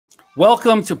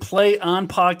Welcome to Play On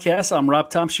Podcast. I'm Rob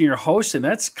Thompson, your host, and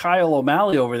that's Kyle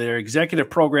O'Malley over there, Executive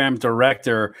Program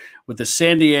Director with the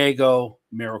San Diego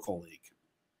Miracle League.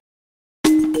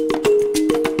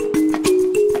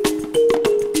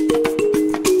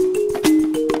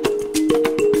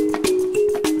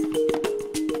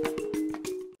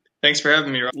 Thanks for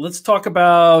having me, Rob. Let's talk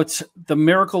about the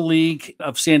Miracle League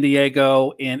of San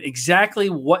Diego and exactly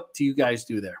what do you guys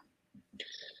do there?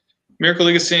 Miracle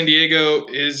League of San Diego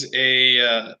is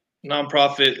a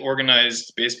nonprofit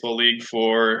organized baseball league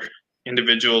for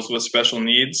individuals with special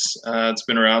needs. It's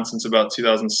been around since about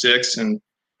 2006, and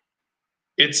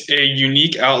it's a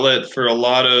unique outlet for a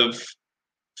lot of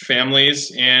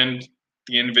families and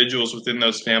the individuals within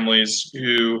those families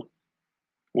who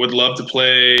would love to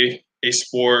play a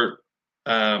sport,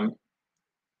 have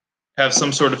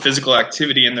some sort of physical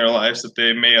activity in their lives that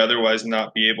they may otherwise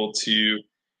not be able to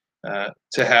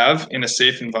have in a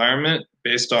safe environment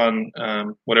based on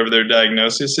whatever their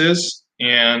diagnosis is.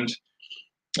 And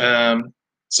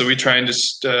so we try and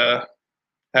just have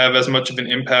as much of an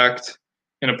impact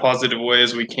in a positive way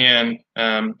as we can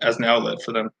as an outlet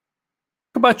for them.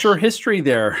 Talk about your history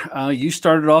there. You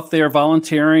started off there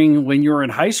volunteering when you were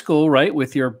in high school, right?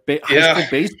 With your high school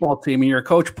baseball team and your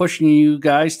coach pushing you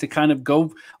guys to kind of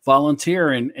go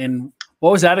volunteer. And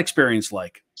what was that experience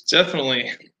like?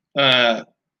 Definitely.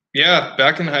 Yeah,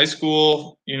 back in high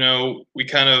school, we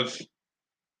kind of,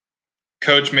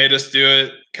 coach made us do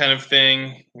it kind of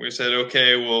thing. We said,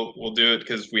 okay, we'll do it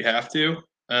because we have to.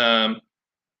 But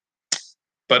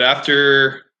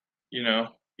after,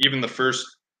 even the first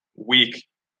week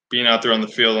being out there on the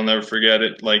field, I'll never forget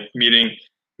it, like meeting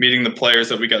the players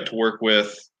that we got to work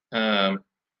with, and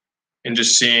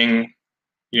just seeing,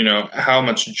 how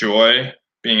much joy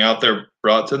being out there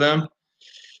brought to them.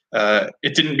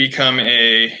 It didn't become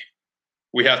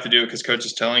we have to do it because coach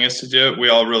is telling us to do it. We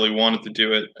all really wanted to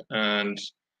do it. And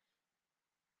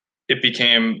it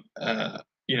became,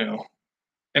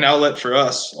 an outlet for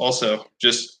us also,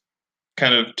 just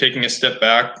kind of taking a step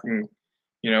back. And,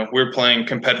 we're playing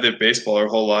competitive baseball our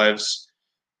whole lives,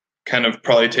 kind of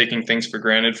probably taking things for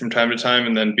granted from time to time,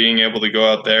 and then being able to go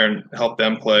out there and help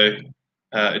them play.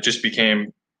 It just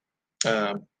became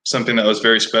something that was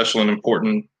very special and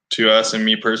important to us and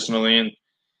me personally. And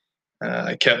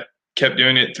I kept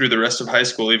doing it through the rest of high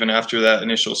school, even after that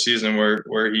initial season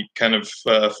where he kind of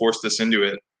forced us into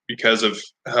it because of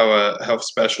how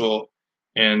special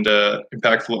and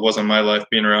impactful it was on my life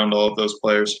being around all of those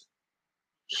players.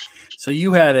 So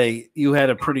you had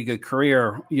a pretty good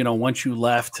career, once you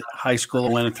left high school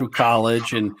and went through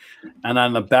college, and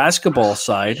on the basketball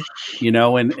side,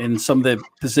 and some of the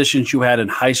positions you had in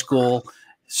high school,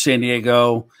 San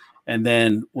Diego, and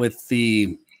then with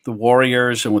the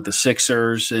Warriors and with the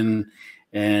Sixers and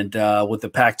with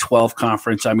the Pac-12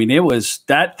 conference. I mean,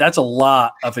 that's a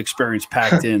lot of experience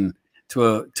packed in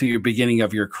to your beginning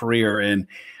of your career. And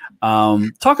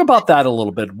talk about that a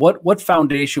little bit. What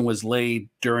foundation was laid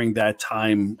during that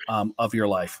time of your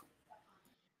life?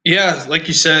 Yeah, like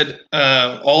you said,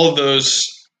 all of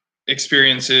those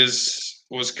experiences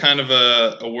was kind of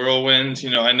a whirlwind.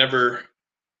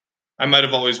 I might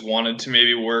have always wanted to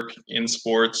maybe work in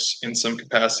sports in some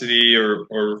capacity or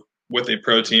with a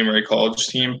pro team or a college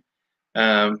team.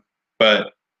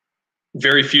 But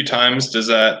very few times does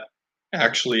that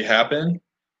actually happen.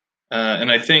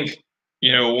 And I think,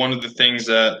 one of the things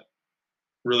that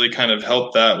really kind of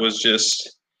helped that was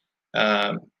just,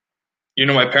 my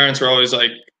parents were always like,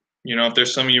 if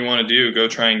there's something you want to do, go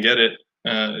try and get it.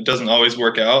 It doesn't always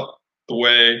work out the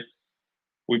way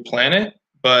we plan it,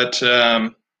 but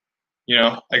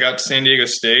I got to San Diego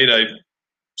State. I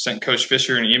sent Coach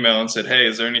Fisher an email and said, hey,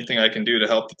 is there anything I can do to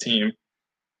help the team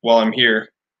while I'm here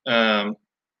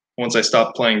once I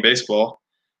stopped playing baseball?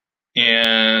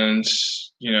 And,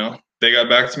 they got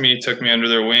back to me, took me under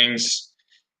their wings,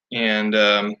 and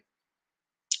I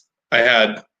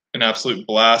had an absolute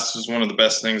blast. It was one of the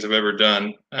best things I've ever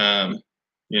done.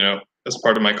 As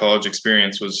part of my college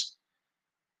experience was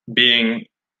being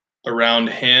around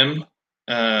him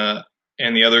and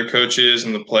the other coaches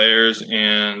and the players,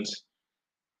 and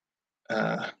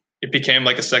it became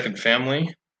like a second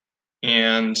family.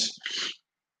 And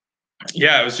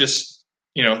yeah, it was just,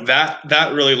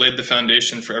 that really laid the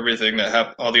foundation for everything that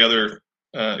happened, all the other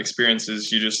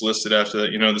experiences you just listed after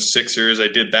that. The Sixers, I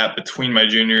did that between my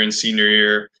junior and senior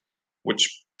year,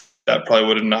 which that probably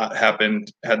would have not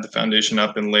happened had the foundation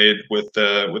not been laid with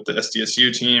the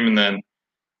SDSU team. And then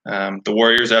the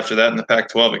Warriors after that in the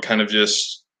Pac-12, it kind of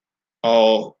just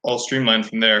all streamlined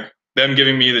from there. Them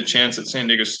giving me the chance at San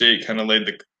Diego State kind of laid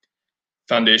the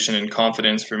foundation and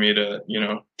confidence for me to,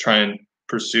 try and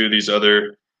pursue these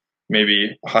other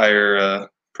maybe higher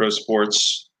pro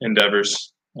sports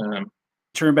endeavors.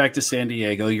 Turn back to San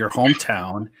Diego, your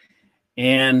hometown,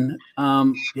 and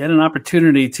you had an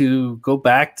opportunity to go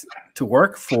back to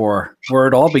work for where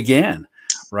it all began,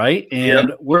 right? And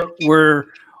Yep.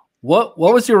 what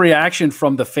was your reaction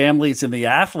from the families and the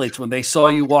athletes when they saw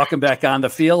you walking back on the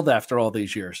field after all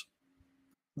these years?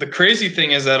 The crazy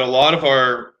thing is that a lot of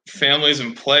our families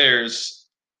and players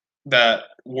that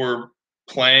were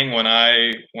playing when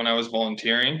I was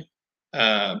volunteering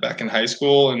back in high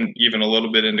school and even a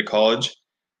little bit into college,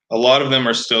 a lot of them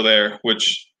are still there,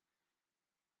 which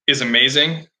is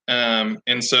amazing.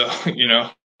 And so,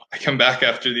 I come back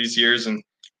after these years and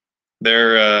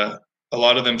they're a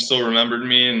lot of them still remembered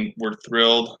me and were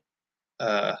thrilled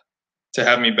to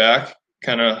have me back,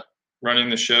 kind of running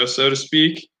the show, so to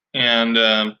speak. And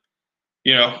I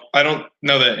don't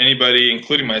know that anybody,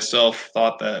 including myself,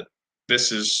 thought that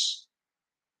this is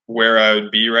where I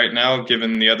would be right now,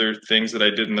 given the other things that I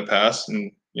did in the past.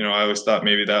 And I always thought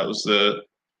maybe that was the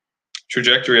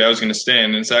trajectory I was going to stay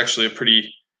in. And it's actually a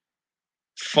pretty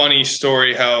funny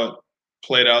story how it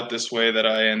played out this way, that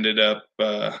I ended up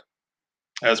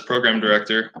as program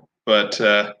director. But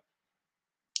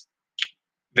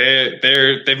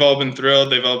they've all been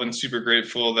thrilled. They've all been super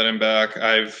grateful that I'm back.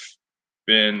 I've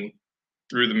been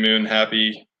through the moon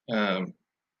happy,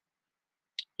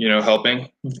 helping.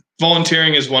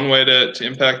 Volunteering is one way to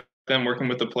impact them, working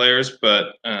with the players,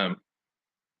 but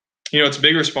it's a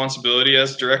big responsibility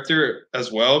as director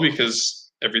as well,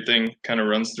 because everything kind of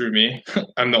runs through me.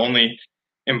 I'm the only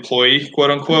employee, quote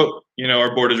unquote.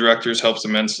 Our board of directors helps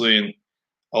immensely and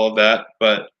all of that,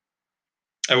 but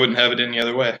I wouldn't have it any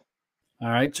other way. All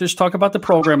right, just talk about the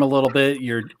program a little bit.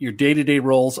 Your day-to-day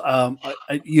roles.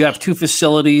 You have 2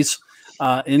 facilities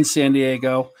in San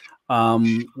Diego.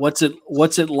 What's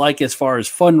it like as far as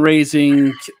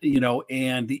fundraising,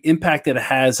 and the impact that it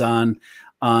has on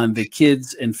the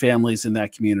kids and families in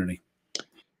that community?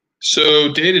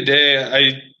 So day to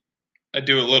day, I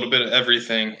do a little bit of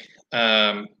everything.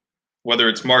 Whether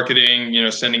it's marketing,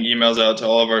 sending emails out to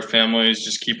all of our families,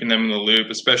 just keeping them in the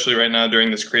loop, especially right now during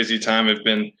this crazy time. I've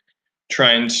been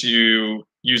trying to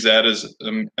use that as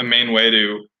a main way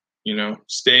to,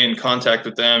 stay in contact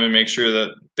with them and make sure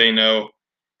that they know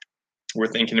we're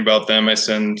thinking about them. I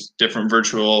send different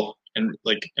virtual and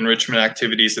enrichment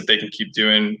activities that they can keep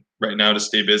doing right now to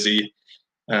stay busy.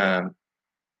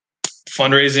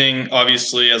 Fundraising,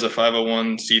 obviously, as a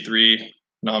 501c3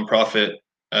 nonprofit,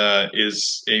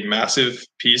 is a massive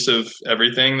piece of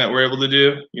everything that we're able to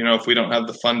do. If we don't have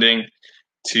the funding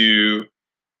to,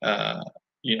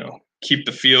 keep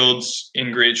the fields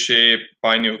in great shape,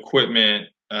 buy new equipment,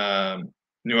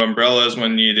 new umbrellas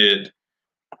when needed,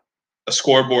 a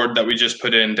scoreboard that we just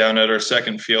put in down at our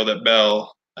second field at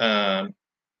Bell,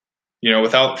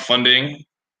 without funding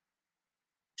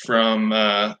from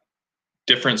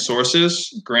different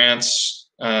sources, grants,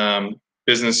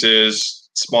 businesses,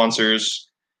 sponsors,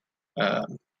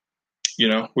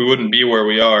 we wouldn't be where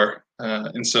we are.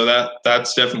 And so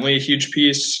that's definitely a huge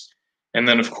piece. And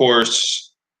then, of course,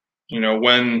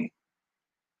 when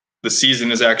the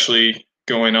season is actually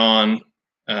going on,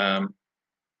 I'm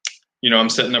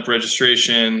setting up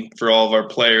registration for all of our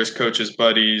players, coaches,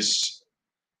 buddies,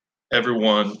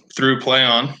 everyone through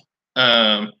PlayOn.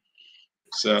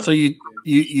 So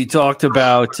you talked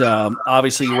about,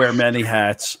 obviously you wear many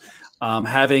hats.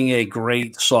 Having a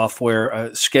great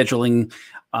software, scheduling,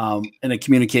 and a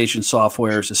communication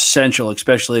software is essential,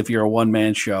 especially if you're a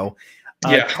one-man show.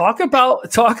 Yeah. Talk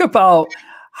about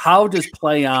how does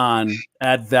PlayOn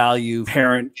add value,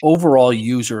 parent overall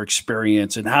user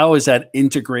experience, and how is that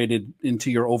integrated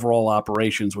into your overall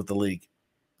operations with the league?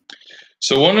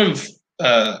 So one of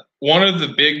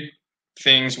the big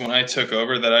things when I took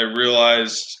over that I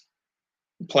realized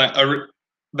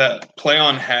that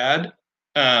PlayOn had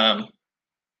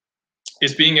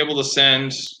is being able to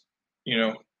send,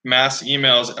 mass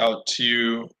emails out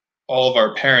to all of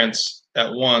our parents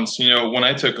at once. When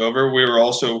I took over, we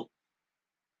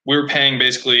were paying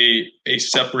basically a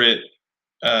separate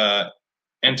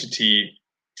entity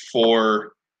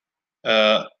for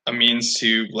a means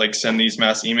to send these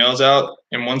mass emails out.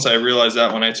 And once I realized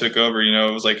that when I took over,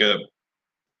 it was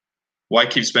why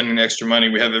keep spending the extra money?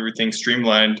 We have everything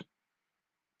streamlined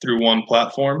through one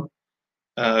platform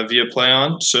via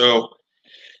PlayOn. So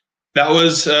that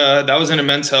was an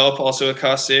immense help, also a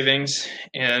cost savings.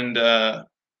 And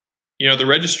the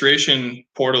registration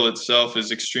portal itself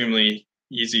is extremely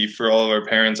easy for all of our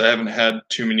parents. I haven't had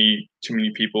too many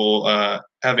people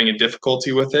having a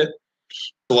difficulty with it.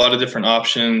 A lot of different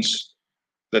options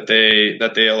that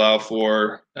they allow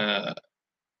for, and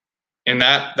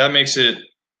that makes it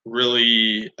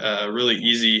really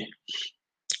easy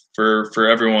for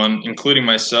everyone, including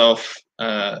myself,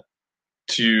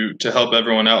 to help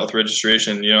everyone out with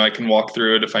registration. I can walk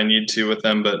through it if I need to with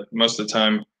them, but most of the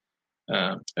time,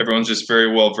 everyone's just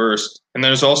very well versed. And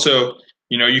there's also,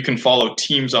 you can follow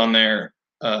teams on there.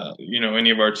 Any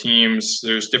of our teams,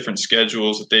 there's different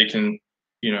schedules that they can,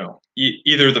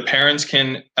 either the parents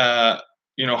can,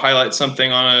 highlight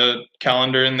something on a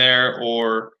calendar in there,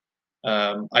 or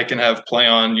I can have Play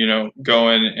On, go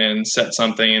in and set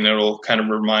something, and it'll kind of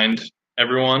remind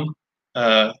everyone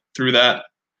through that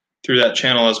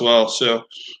channel as well. So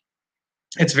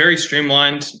it's very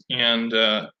streamlined and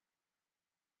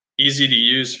easy to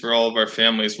use for all of our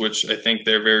families, which I think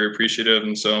they're very appreciative,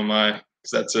 and so am I,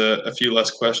 because that's a few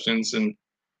less questions and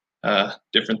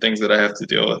different things that I have to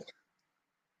deal with.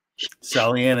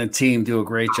 Sally Ann and team do a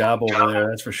great job over there,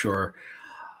 that's for sure.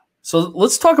 So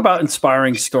let's talk about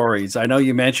inspiring stories. I know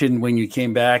you mentioned when you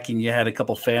came back and you had a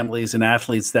couple families and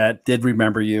athletes that did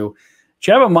remember you.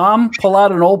 Did you have a mom pull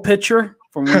out an old picture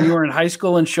from when you were in high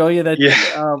school and show you that?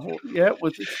 Yeah.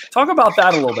 Talk about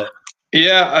that a little bit.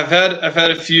 Yeah, I've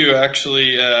had a few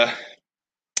actually. That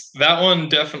one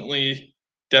definitely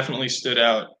stood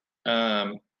out.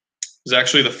 It was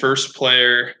actually the first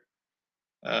player,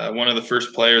 one of the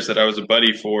first players that I was a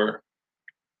buddy for,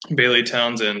 Bailey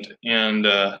Townsend, and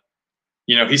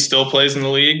he still plays in the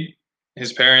league.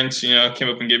 His parents, came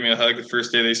up and gave me a hug the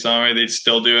first day they saw me. They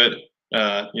still do it,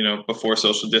 before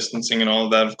social distancing and all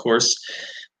of that, of course.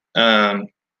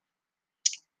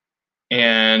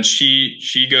 And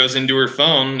she goes into her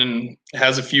phone and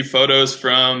has a few photos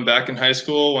from back in high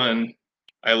school when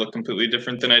I look completely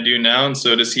different than I do now, and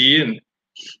so does he. And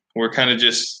we're kind of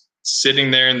just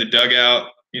sitting there in the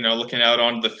dugout, looking out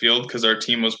onto the field because our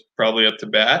team was probably up to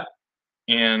bat.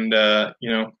 And,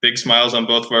 big smiles on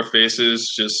both of our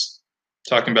faces, just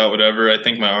talking about whatever. I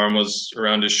think my arm was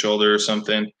around his shoulder or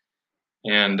something.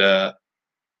 And,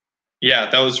 yeah,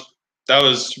 that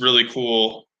was really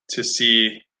cool to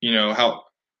see, how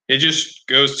it just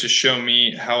goes to show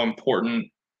me how important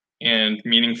and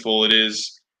meaningful it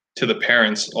is to the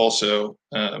parents also,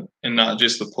 and not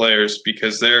just the players,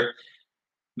 because their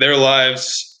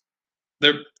lives,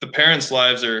 the parents'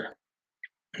 lives are,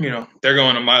 they're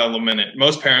going a mile a minute.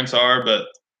 Most parents are, but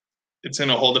it's in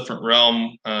a whole different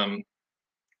realm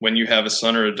when you have a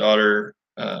son or a daughter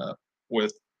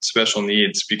with special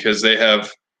needs, because they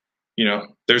have,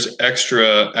 there's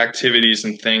extra activities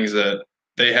and things that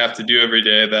they have to do every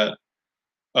day that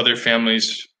other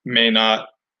families may not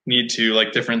need to,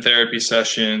 like different therapy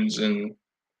sessions and,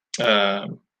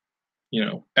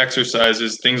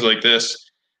 exercises, things like this.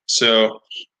 So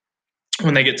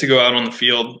when they get to go out on the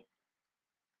field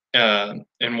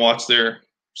and watch their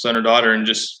son or daughter and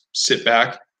just sit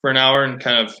back for an hour and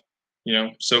kind of,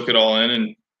 soak it all in,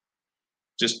 and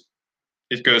just,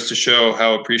 it goes to show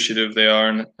how appreciative they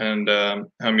are and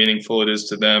how meaningful it is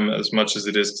to them as much as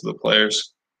it is to the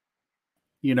players.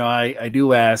 I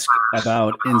do ask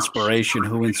about inspiration,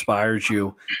 who inspires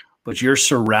you, but you're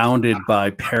surrounded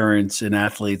by parents and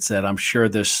athletes that I'm sure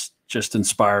this just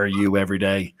inspire you every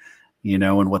day,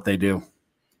 and what they do.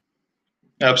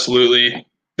 Absolutely.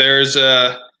 There's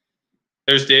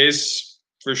days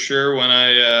for sure when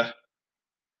I,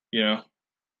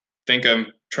 think I'm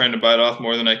trying to bite off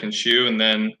more than I can chew, and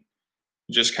then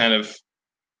just kind of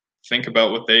think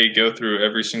about what they go through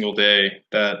every single day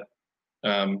that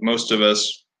most of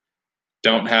us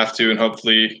don't have to, and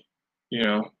hopefully,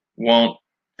 won't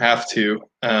have to.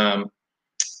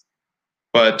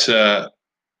 But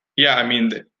yeah, I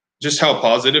mean, just how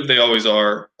positive they always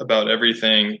are about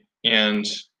everything. And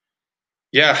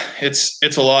yeah,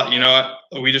 it's a lot.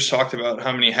 We just talked about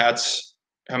how many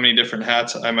different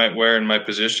hats I might wear in my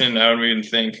position. I don't even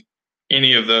think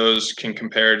any of those can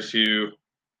compare to,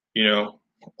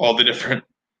 all the different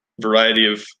variety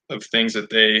of things that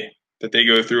they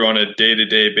go through on a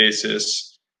day-to-day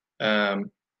basis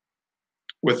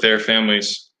with their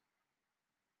families.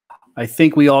 I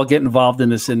think we all get involved in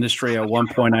this industry at one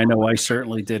point. I know I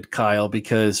certainly did, Kyle,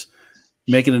 because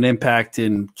making an impact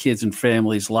in kids and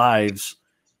families' lives,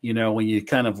 when you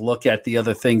kind of look at the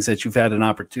other things that you've had an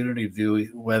opportunity to do,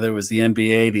 whether it was the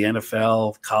NBA, the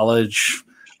NFL, college,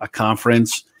 a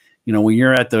conference, when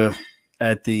you're at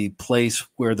the place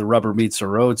where the rubber meets the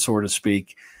road, so to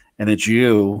speak, and it's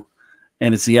you,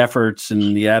 and it's the efforts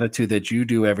and the attitude that you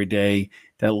do every day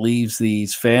that leaves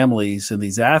these families and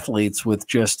these athletes with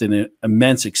just an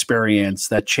immense experience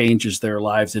that changes their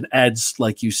lives and adds,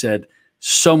 like you said,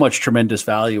 so much tremendous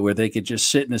value, where they could just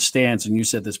sit in the stands. And you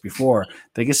said this before,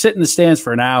 they could sit in the stands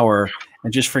for an hour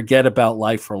and just forget about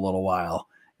life for a little while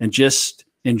and just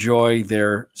enjoy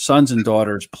their sons and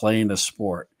daughters playing a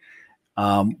sport.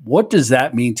 What does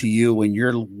that mean to you when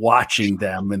you're watching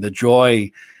them and the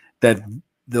joy that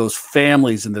those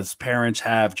families and those parents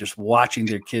have just watching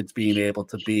their kids being able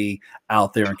to be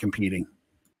out there and competing?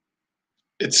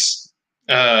 It's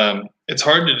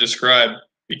hard to describe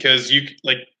because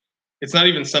it's not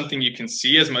even something you can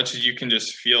see as much as you can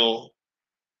just feel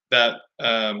that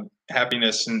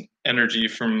happiness and energy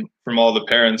from all the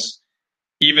parents,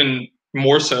 even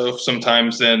more so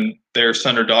sometimes than their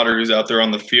son or daughter who's out there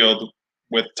on the field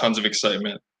with tons of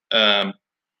excitement.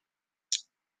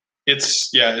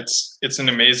 It's an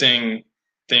amazing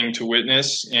thing to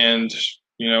witness, and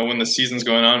when the season's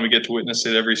going on, we get to witness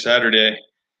it every Saturday.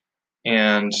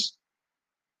 And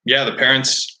yeah, the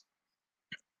parents,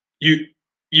 you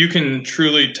can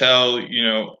truly tell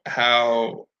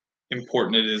how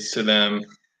important it is to them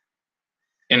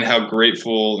and how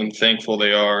grateful and thankful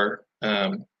they are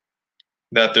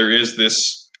that there is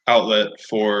this outlet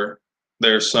for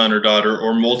their son or daughter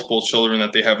or multiple children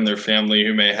that they have in their family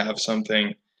who may have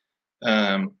something.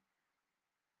 And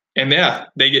yeah,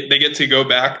 they get to go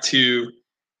back to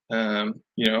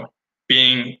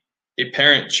being a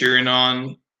parent cheering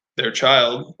on their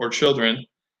child or children,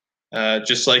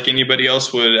 just like anybody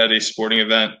else would at a sporting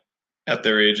event at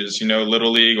their ages,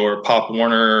 Little League or Pop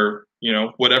Warner,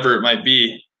 whatever it might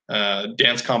be,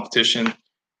 dance competition,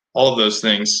 all of those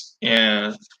things.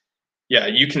 And yeah,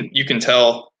 you can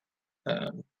tell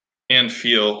and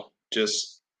feel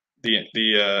just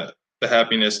the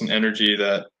happiness and energy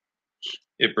that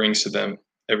it brings to them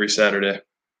every Saturday.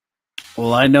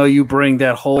 Well, I know you bring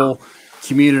that whole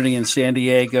community in San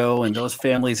Diego and those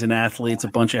families and athletes a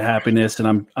bunch of happiness,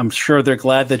 and I'm sure they're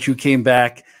glad that you came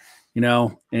back,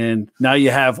 and now you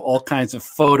have all kinds of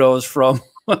photos from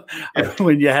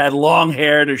when you had long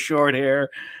hair to short hair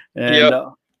and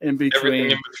in between.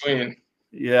 Everything in between.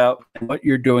 Yeah, and what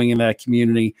you're doing in that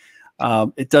community,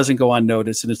 it doesn't go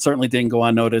unnoticed, and it certainly didn't go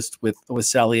unnoticed with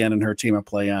Sally Ann and her team at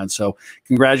Play On. So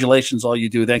congratulations, all you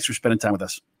do. Thanks for spending time with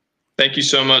us. Thank you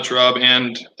so much, Rob,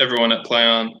 and everyone at Play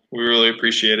On. We really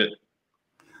appreciate it.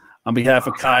 On behalf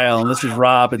of Kyle, and this is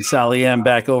Rob and Sally Ann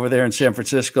back over there in San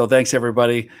Francisco. Thanks,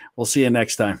 everybody. We'll see you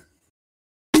next time.